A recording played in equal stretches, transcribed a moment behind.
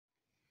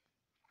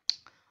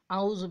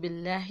أعوذ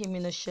بالله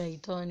من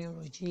الشيطان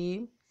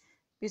الرجيم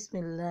بسم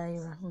الله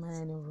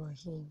الرحمن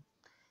الرحيم.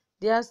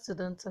 Dear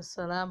students,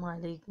 Assalamu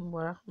alaikum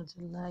wa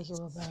rahmatullahi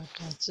wa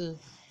barakatuh.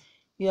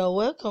 You are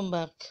welcome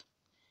back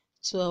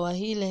to our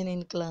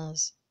e-learning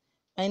class.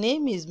 My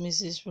name is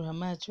Mrs.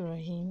 Rahmat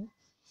Rahim.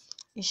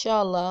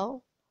 Inshallah,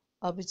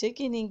 I'll be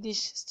taking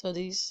English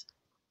studies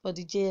for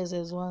the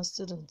Js1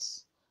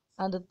 students.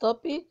 And the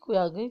topic we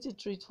are going to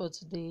treat for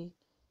today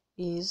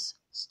is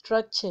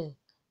structure,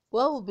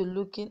 where we'll be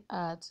looking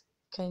at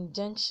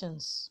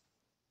conjunctions.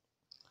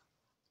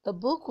 The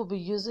book we'll be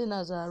using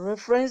as our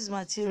reference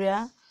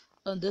material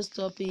on this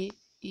topic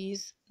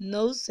is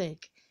NOSEC,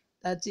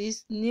 that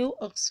is New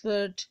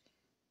Oxford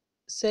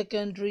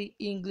Secondary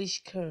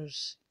English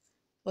Course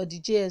for the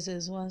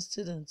JSS1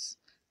 students.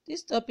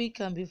 This topic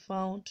can be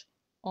found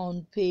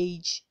on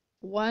page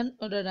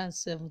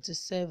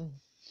 177.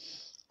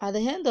 At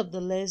the end of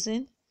the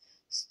lesson,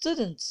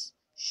 students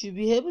should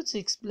be able to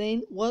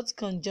explain what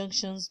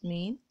conjunctions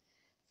mean,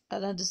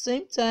 and at the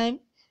same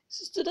time,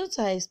 students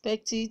are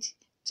expected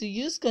to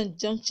use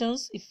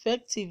conjunctions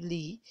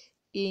effectively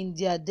in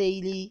their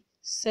daily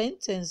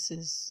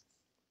sentences.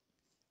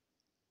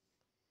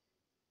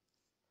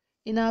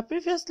 In our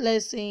previous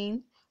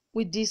lesson,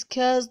 we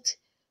discussed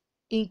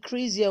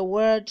increase your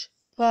word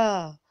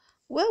power,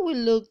 where we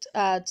looked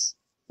at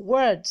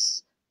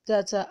words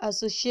that are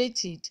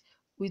associated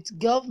with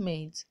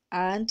government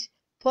and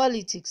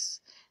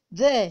politics.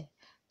 There,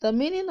 the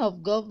meaning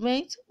of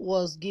government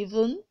was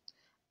given.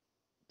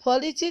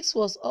 Politics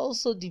was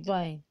also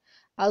defined,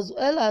 as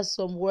well as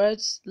some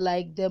words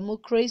like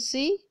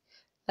democracy,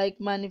 like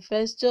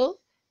manifesto,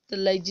 the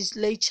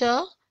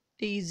legislature,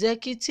 the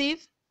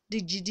executive,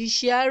 the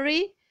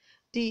judiciary,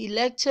 the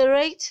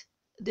electorate,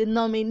 the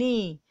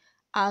nominee,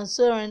 and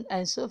so on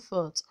and so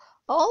forth.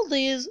 All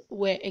these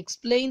were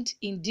explained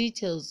in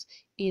details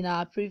in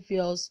our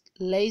previous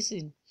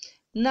lesson.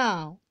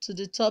 Now to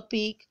the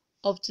topic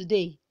of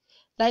today.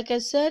 Like I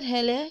said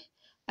earlier,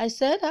 I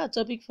said our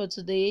topic for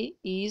today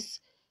is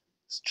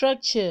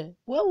structure,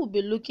 where we'll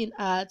be looking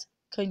at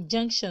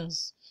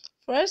conjunctions.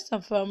 First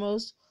and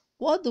foremost,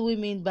 what do we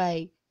mean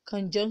by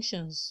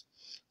conjunctions?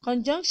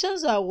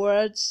 Conjunctions are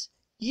words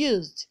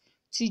used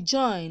to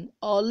join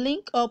or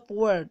link up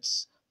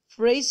words,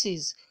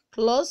 phrases,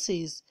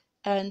 clauses,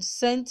 and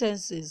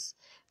sentences.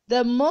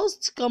 The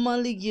most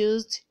commonly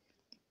used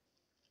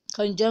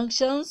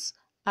conjunctions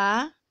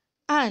are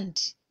and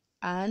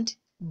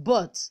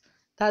but.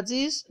 That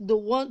is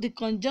the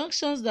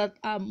conjunctions that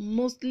are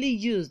mostly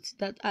used,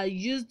 that are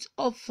used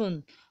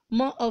often,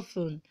 more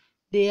often.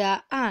 They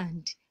are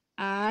and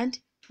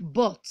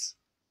but.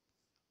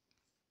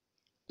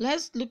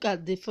 Let's look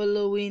at the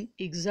following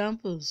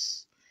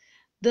examples.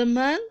 The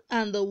man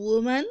and the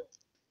woman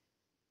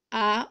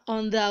are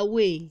on their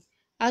way.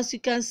 As you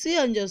can see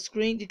on your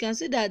screen, you can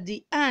see that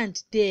the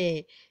and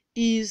there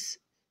is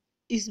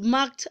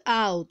marked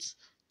out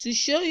to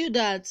show you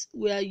that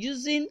we are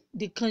using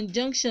the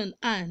conjunction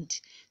and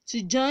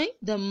to join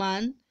the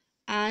man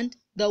and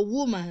the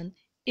woman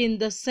in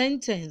the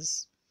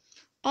sentence.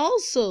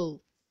 Also,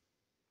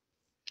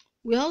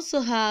 we also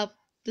have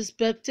the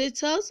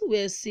spectators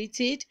were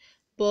seated,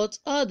 but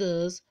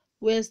others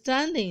were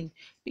standing.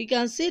 We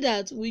can see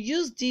that we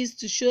use this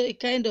to show a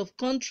kind of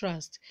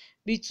contrast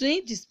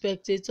between the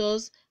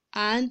spectators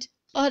and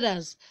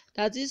others.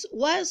 That is,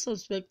 while some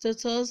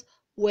spectators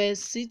were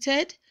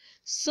seated,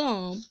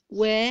 some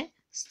were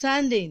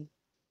standing.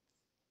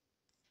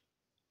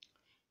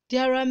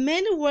 There are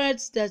many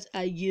words that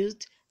are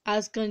used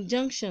as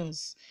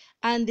conjunctions,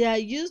 and they are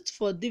used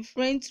for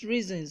different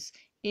reasons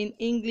in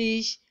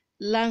English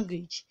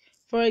language.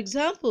 For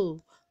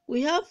example,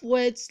 we have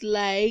words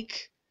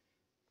like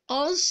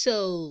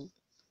also,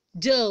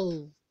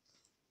 though,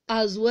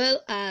 as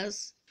well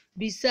as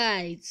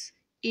besides,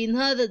 in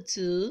order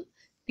to,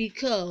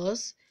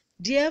 because,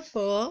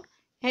 therefore,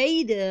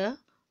 either,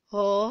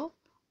 or,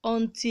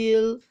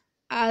 until,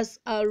 as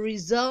a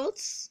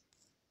result.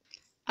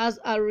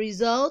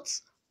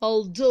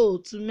 Although,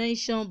 to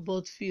mention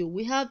but few.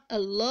 We have a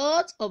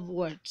lot of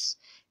words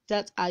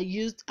that are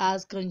used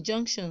as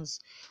conjunctions.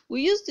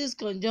 We use these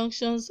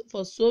conjunctions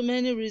for so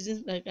many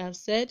reasons, like I've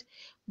said.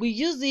 We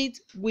use it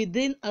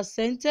within a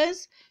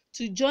sentence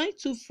to join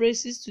two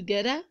phrases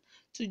together,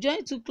 to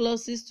join two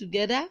clauses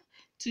together,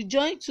 to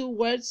join two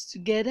words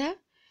together.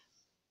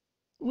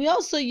 We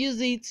also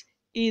use it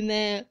in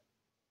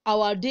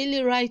our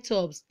daily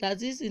write-ups,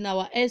 that is in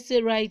our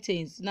essay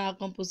writings, in our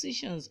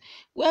compositions,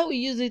 where we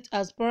use it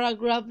as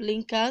paragraph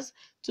linkers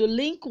to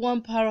link one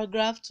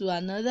paragraph to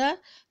another,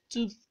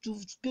 to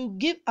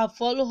give a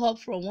follow-up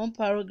from one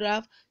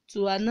paragraph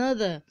to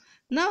another.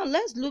 Now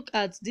let's look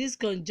at these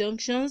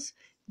conjunctions,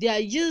 their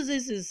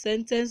uses in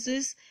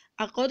sentences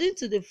according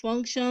to the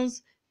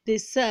functions they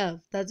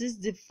serve, that is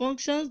the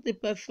functions they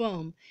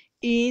perform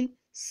in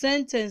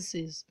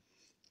sentences.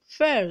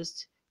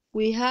 First,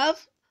 we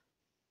have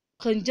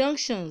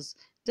conjunctions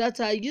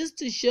that are used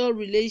to show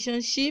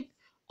relationship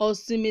or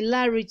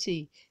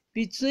similarity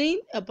between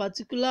a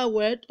particular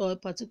word or a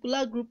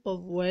particular group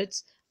of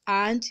words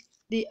and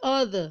the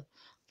other.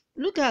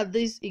 Look at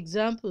these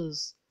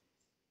examples.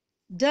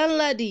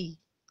 Danladi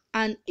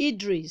and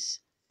Idris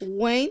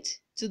went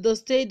to the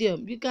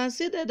stadium. You can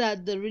see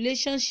that the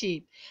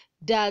relationship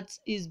that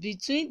is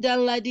between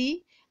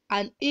Danladi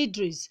and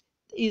Idris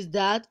is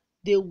that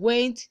they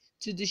went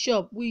to the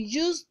shop. We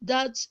use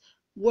that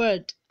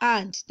word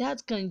and,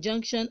 that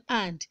conjunction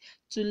and,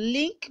 to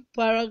link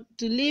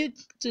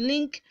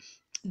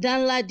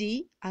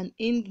Danladi and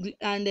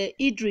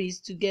Idris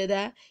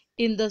together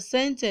in the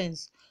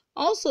sentence.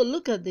 Also,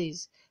 look at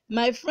this.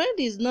 My friend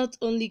is not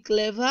only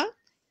clever,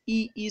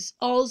 he is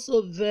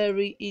also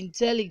very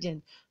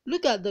intelligent.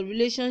 Look at the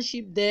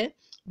relationship there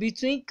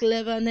between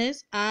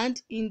cleverness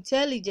and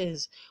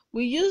intelligence.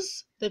 We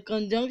use the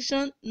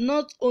conjunction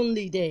not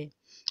only there,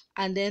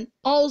 and then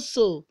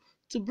also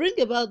to bring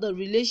about the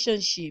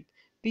relationship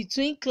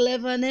between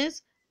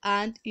cleverness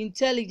and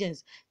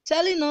intelligence,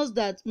 telling us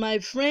that my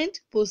friend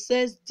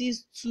possesses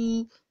these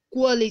two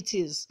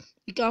qualities.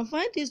 You can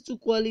find these two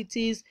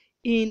qualities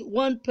in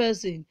one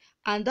person,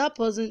 and that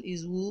person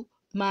is who?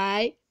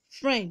 My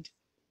friend.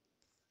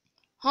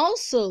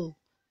 Also,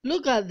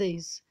 look at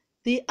this.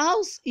 The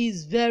house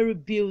is very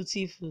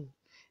beautiful.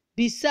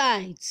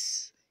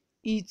 Besides,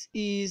 it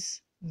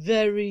is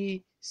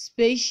very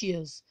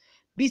spacious.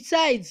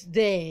 Besides,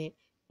 there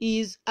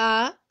is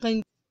a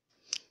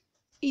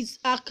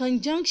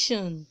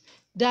conjunction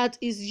that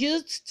is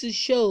used to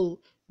show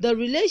the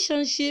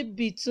relationship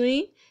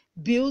between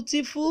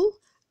beautiful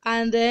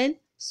and then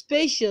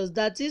spacious.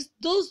 That is,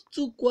 those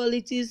two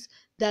qualities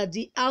that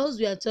the house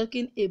we are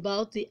talking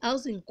about, the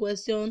house in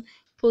question,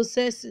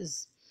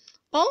 possesses.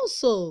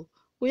 Also,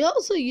 we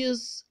also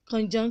use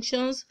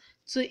conjunctions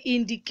to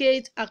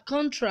indicate a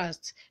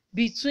contrast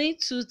between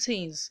two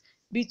things,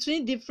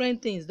 between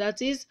different things.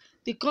 That is,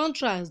 the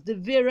contrast, the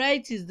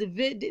varieties,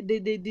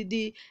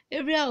 the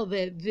area of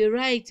a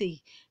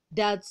variety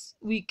that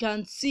we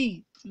can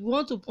see, we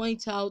want to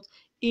point out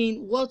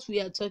in what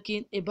we are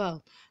talking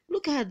about.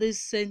 Look at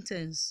this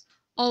sentence.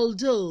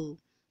 Although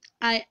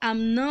I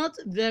am not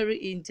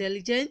very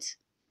intelligent,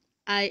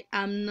 I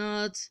am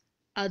not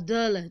a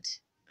dullard.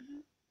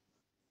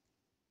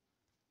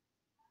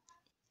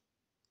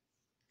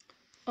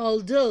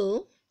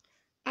 Although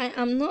I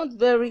am not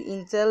very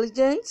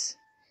intelligent,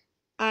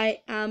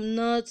 I am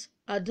not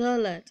a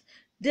dullard.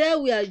 There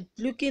we are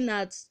looking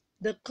at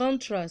the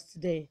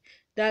contrast there.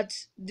 That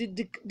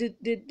the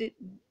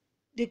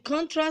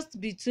contrast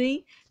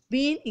between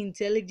being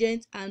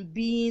intelligent and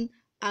being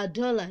a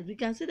dullard. We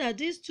can see that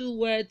these two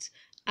words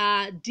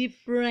are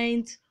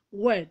different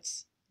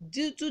words,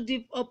 two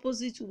deep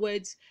opposite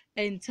words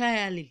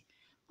entirely.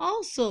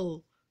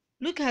 Also,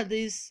 look at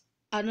this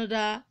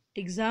another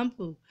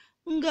example.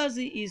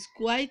 Ngozi is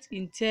quite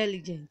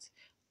intelligent,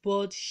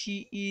 but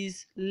she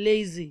is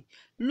lazy.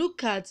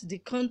 Look at the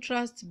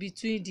contrast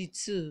between the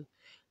two.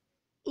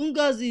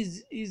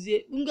 Ngozi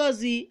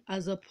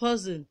as a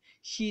person,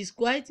 she is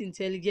quite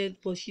intelligent,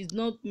 but she's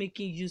not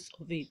making use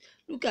of it.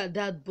 Look at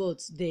that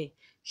but there.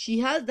 She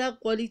has that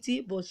quality,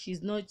 but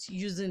she's not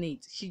using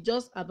it. She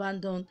just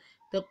abandoned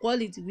the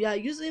quality. We are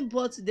using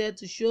but there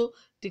to show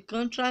the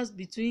contrast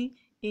between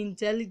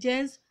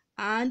intelligence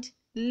and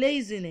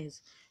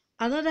laziness.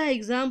 Another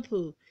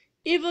example,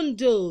 even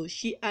though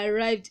she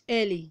arrived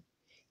early,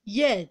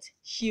 yet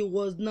she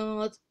was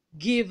not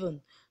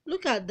given.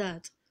 Look at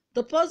that.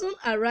 The person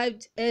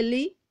arrived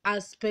early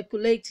as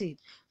speculated,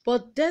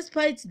 but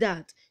despite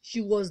that,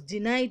 she was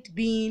denied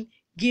being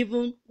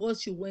given what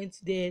she went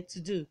there to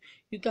do.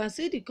 You can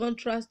see the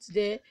contrast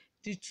there,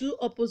 the two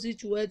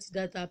opposite words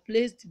that are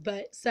placed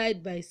by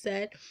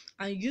side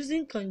and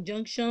using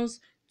conjunctions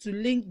to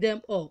link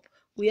them up.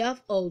 We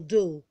have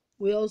although,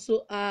 we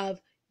also have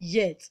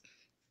yet.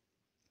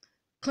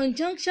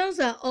 Conjunctions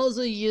are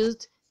also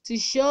used to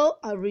show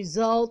a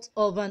result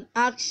of an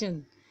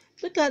action.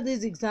 Look at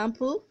this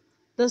example.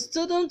 The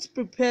student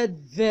prepared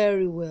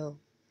very well.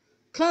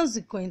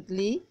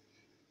 Consequently,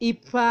 he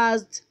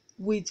passed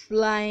with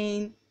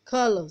flying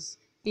colors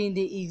in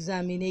the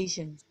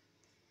examination.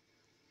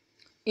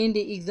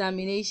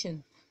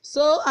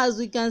 So, as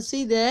we can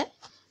see there,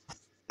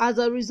 as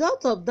a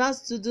result of that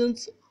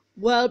student's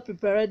well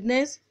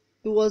preparedness,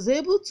 he was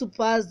able to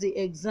pass the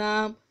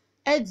exam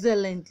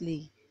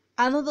excellently.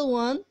 Another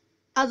one,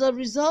 as a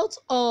result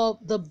of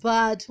the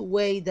bad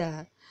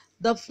weather,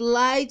 the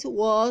flight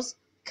was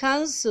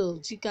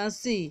cancelled. You can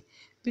see,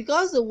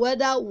 because the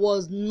weather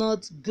was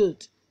not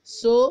good,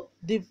 so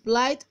the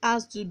flight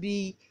has to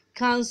be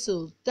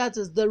cancelled. That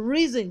is the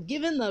reason,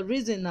 given the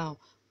reason now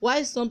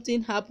why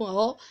something happened,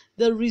 or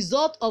the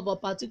result of a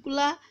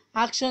particular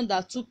action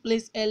that took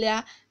place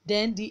earlier,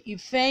 then the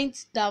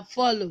event that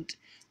followed.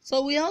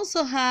 So we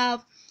also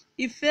have,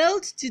 he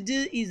failed to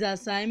do his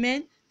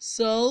assignment,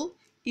 so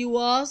he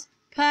was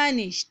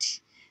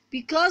punished.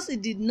 Because he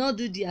did not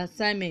do the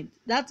assignment,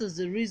 that is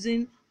the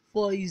reason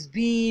for his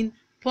being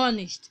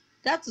punished.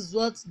 That is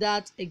what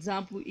that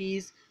example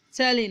is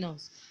telling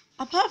us.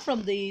 Apart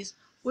from this,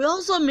 we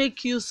also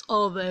make use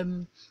of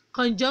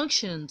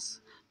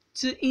conjunctions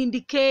to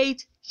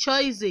indicate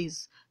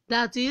choices,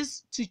 that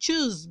is, to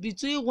choose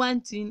between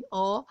one thing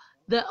or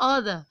the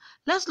other.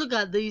 Let's look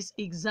at this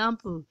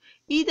example.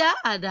 Either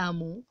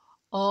Adamu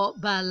or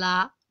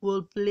Bala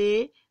will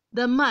play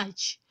the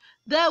match.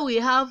 There we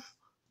have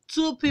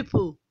two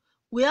people.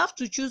 We have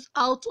to choose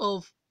out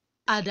of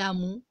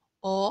Adamu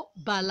or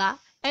Bala.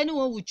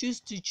 Anyone we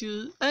decide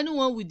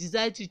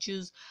to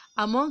choose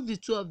among the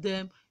two of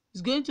them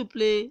is going to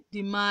play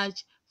the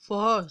match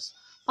for us.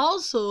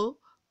 Also,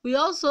 we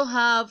also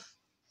have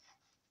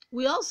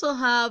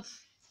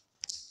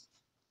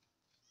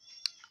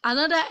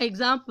another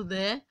example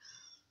there.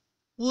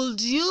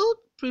 Would you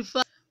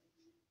prefer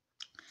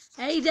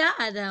either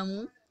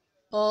Adamu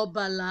or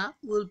Bala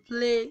will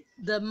play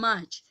the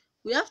match?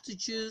 We have to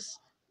choose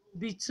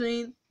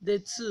between the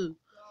two.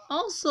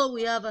 Also,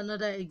 we have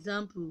another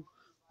example.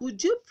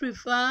 Would you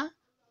prefer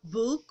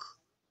book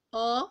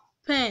or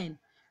pen?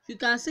 You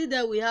can see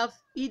that we have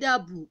either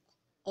book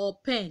or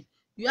pen.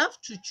 You have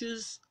to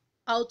choose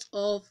out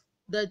of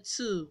the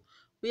two.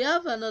 We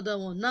have another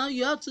one. Now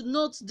you have to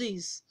note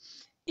this.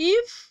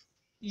 If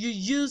you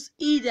use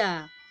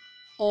either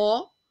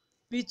or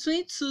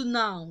between two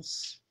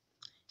nouns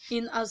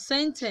in a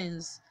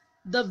sentence,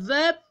 the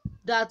verb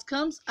that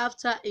comes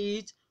after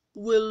it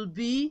will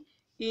be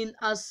in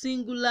a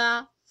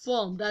singular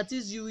form. That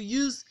is, you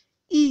use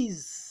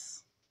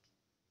is.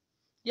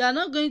 You are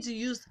not going to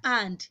use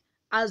and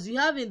as you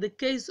have in the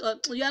case of,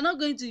 you are not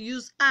going to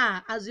use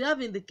are as you have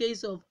in the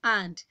case of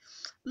and.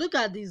 Look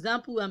at the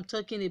example I'm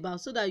talking about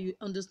so that you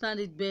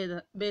understand it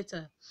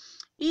better.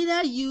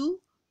 Either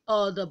you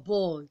or the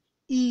boy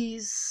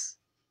is,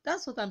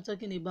 that's what I'm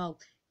talking about,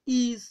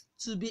 is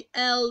to be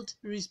held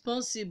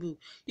responsible.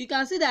 You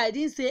can see that I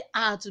didn't say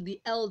are to be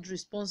held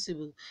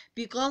responsible,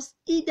 because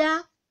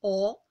either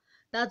or,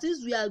 that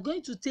is, we are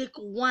going to take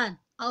one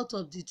out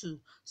of the two.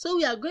 So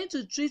we are going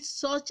to treat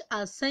such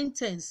a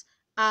sentence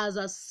as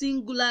a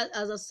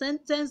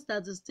sentence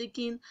that is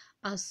taking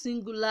a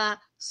singular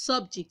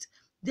subject.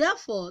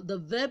 Therefore, the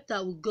verb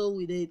that will go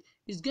with it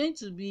is going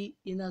to be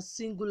in a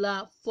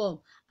singular form.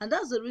 And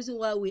that's the reason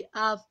why we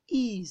have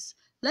is.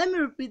 Let me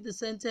repeat the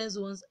sentence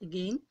once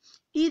again.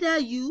 Either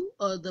you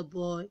or the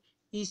boy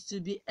is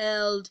to be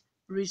held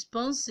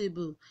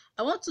responsible.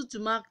 I want you to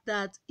mark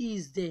that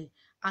is there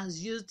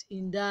as used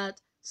in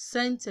that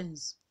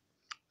sentence.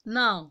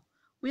 Now,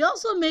 we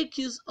also make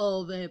use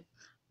of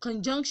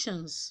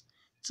conjunctions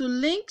to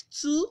link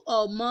two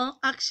or more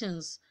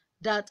actions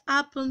that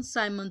happen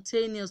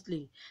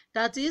simultaneously.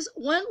 That is,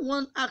 when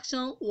one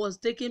action was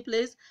taking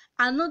place,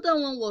 another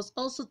one was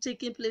also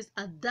taking place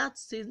at that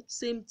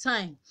same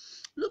time.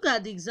 Look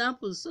at the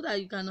example so that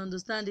you can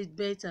understand it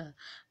better.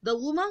 The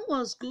woman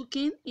was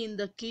cooking in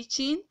the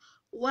kitchen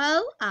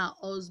while her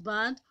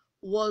husband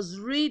was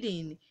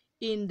reading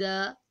in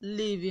the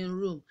living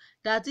room.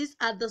 That is,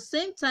 at the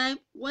same time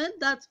when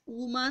that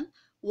woman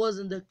was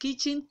in the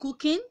kitchen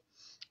cooking,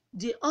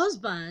 the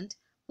husband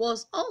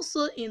was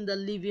also in the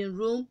living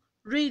room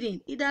reading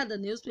either the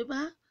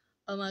newspaper,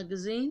 a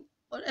magazine,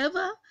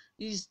 whatever.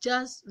 He's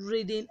just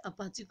reading a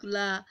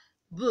particular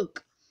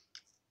book.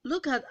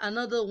 Look at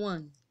another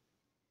one.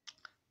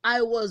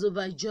 I was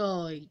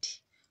overjoyed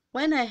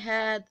when I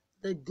heard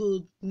the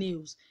good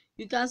news.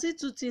 You can see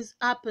two things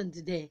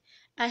happened there.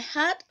 I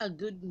had a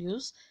good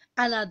news,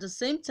 and at the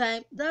same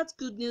time, that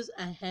good news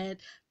I heard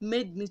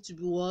made me to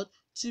be what?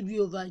 To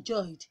be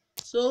overjoyed.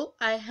 So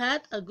I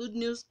had a good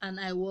news and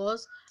I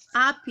was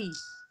happy.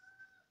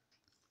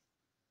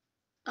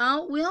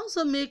 We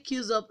also make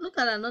use of, look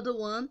at another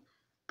one,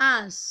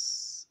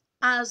 as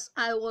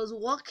I was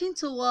walking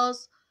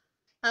towards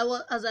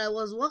as I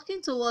was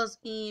walking towards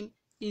him,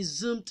 he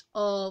zoomed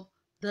off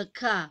the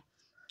car.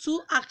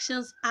 Two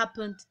actions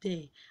happened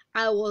there.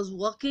 I was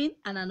walking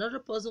and another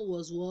person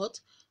was what?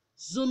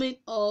 Zooming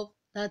off,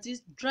 that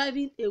is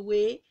driving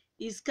away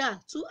his car.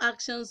 Two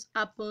actions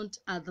happened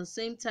at the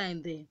same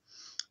time there.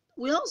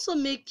 We also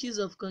make use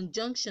of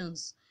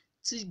conjunctions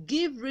to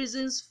give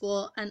reasons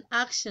for an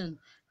action.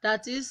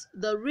 That is,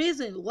 the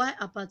reason why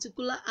a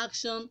particular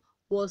action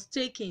was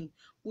taken.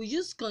 We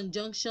use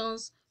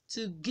conjunctions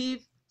to give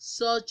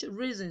such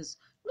reasons.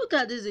 Look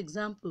at this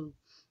example.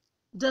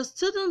 The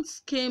students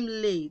came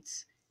late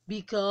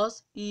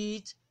because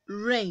it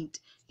rained.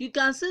 You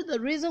can see the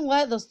reason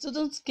why the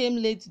students came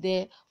late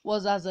there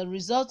was as a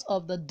result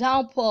of the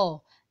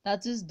downpour,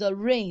 that is the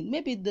rain.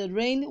 Maybe the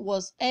rain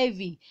was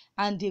heavy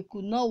and they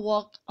could not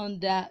walk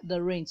under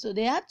the rain. So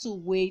they had to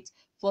wait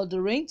for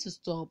the rain to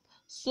stop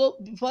so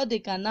before they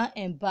can now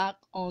embark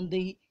on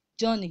the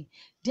journey,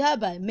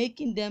 thereby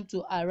making them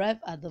to arrive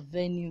at the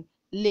venue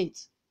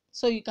late.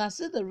 So you can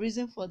see the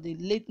reason for the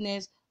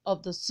lateness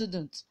of the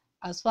students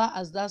as far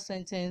as that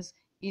sentence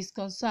is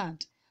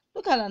concerned.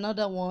 Look at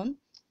another one.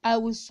 I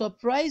will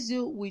surprise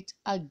you with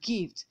a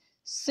gift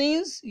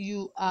since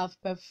you have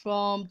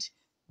performed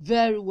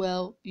very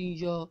well in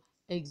your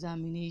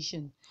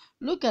examination.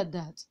 Look at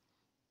that.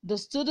 The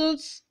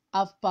students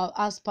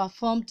has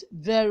performed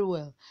very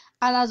well,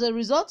 and as a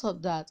result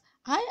of that,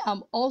 I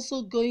am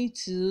also going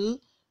to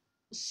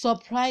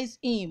surprise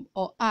him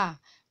or her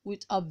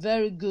with a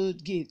very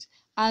good gift.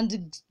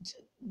 And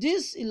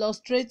this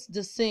illustrates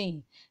the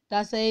saying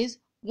that says,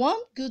 One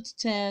good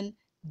turn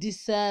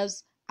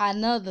deserves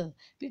another.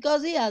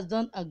 Because he has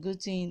done a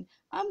good thing,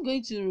 I'm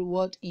going to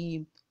reward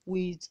him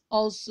with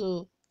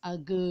also a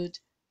good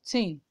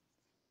thing.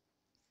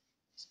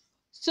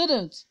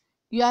 Students,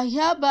 you are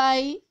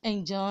hereby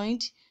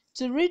enjoined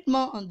to read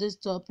more on this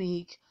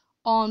topic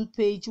on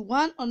page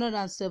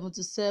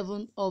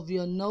 177 of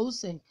your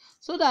NOSEC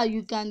so that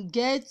you can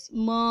get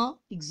more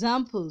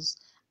examples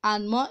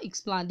and more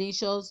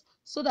explanations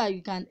so that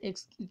you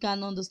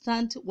can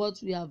understand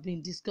what we have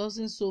been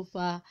discussing so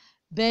far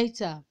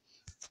better.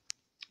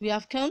 We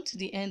have come to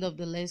the end of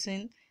the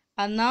lesson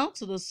and now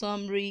to the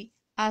summary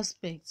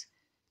aspect.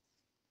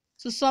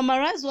 To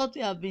summarize what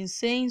we have been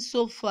saying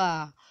so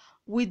far,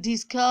 we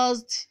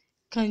discussed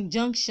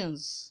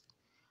conjunctions.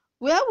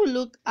 Where we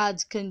look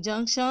at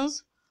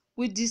conjunctions,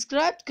 we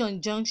described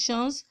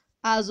conjunctions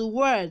as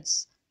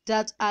words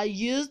that are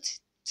used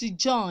to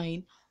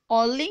join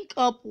or link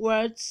up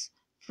words,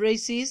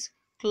 phrases,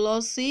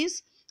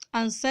 clauses,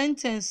 and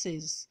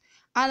sentences.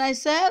 And I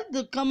said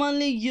the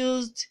commonly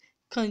used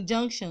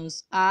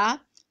conjunctions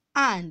are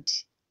and,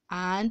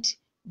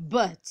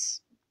 but.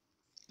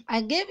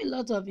 I gave a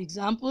lot of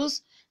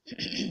examples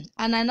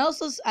and I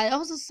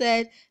also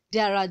said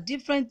there are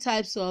different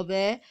types of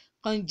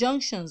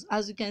conjunctions.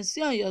 As you can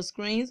see on your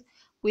screens,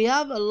 we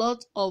have a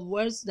lot of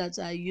words that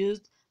are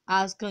used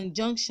as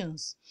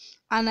conjunctions,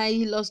 and I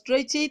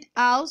illustrated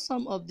how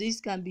some of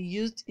these can be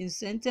used in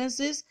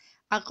sentences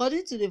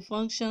according to the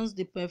functions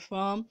they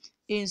perform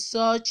in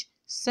such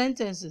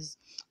sentences.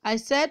 I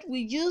said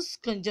we use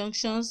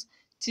conjunctions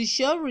to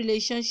show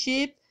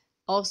relationship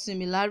or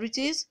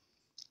similarities.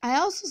 I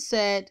also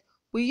said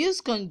we use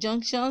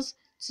conjunctions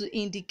to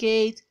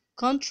indicate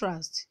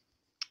contrast.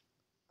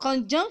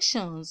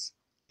 Conjunctions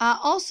are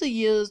also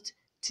used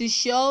to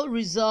show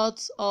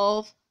results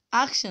of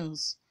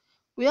actions.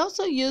 We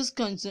also use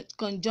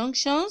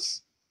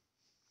conjunctions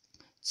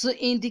to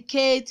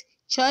indicate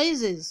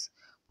choices.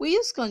 We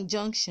use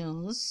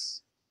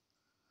conjunctions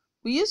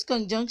We use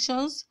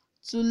conjunctions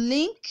to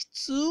link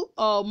two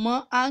or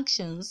more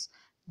actions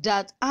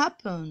that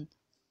happen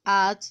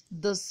at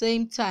the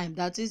same time,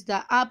 that is,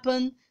 that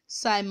happen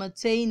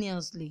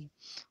simultaneously.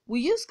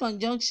 We use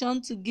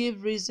conjunction to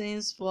give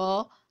reasons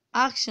for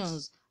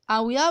actions,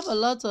 and we have a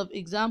lot of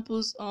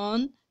examples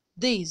on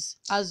this,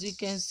 as you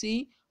can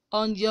see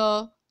on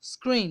your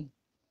screen.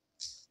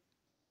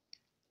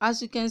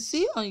 As you can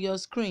see on your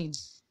screen,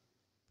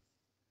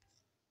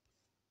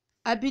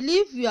 I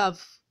believe you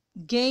have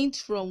gained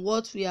from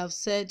what we have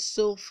said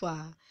so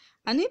far,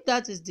 and if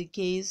that is the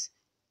case,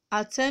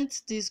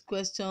 attempt this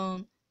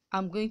question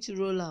I'm going to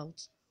roll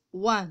out.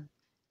 1.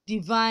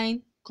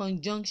 Divine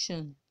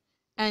conjunction.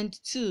 And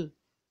 2.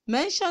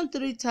 Mention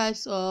 3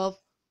 types of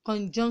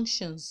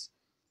conjunctions.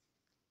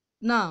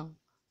 Now,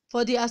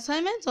 for the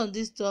assignment on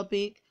this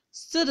topic,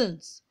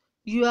 students,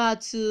 you are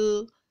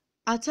to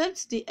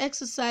attempt the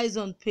exercise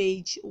on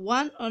page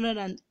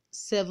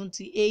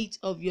 178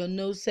 of your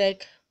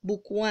NOSEC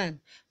Book 1.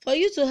 For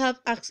you to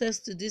have access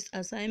to this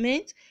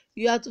assignment,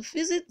 you have to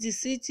visit the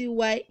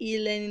CTY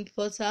e-learning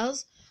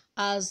portals,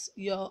 as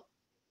your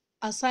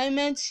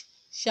assignment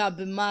shall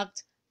be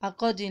marked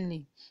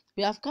accordingly.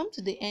 We have come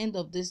to the end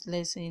of this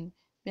lesson.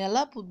 May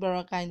Allah put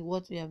barakah in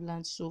what we have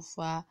learned so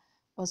far.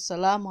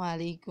 Wassalamu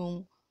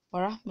alaikum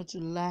wa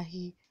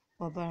rahmatullahi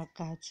wa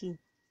barakatuh.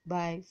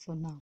 Bye for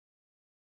now.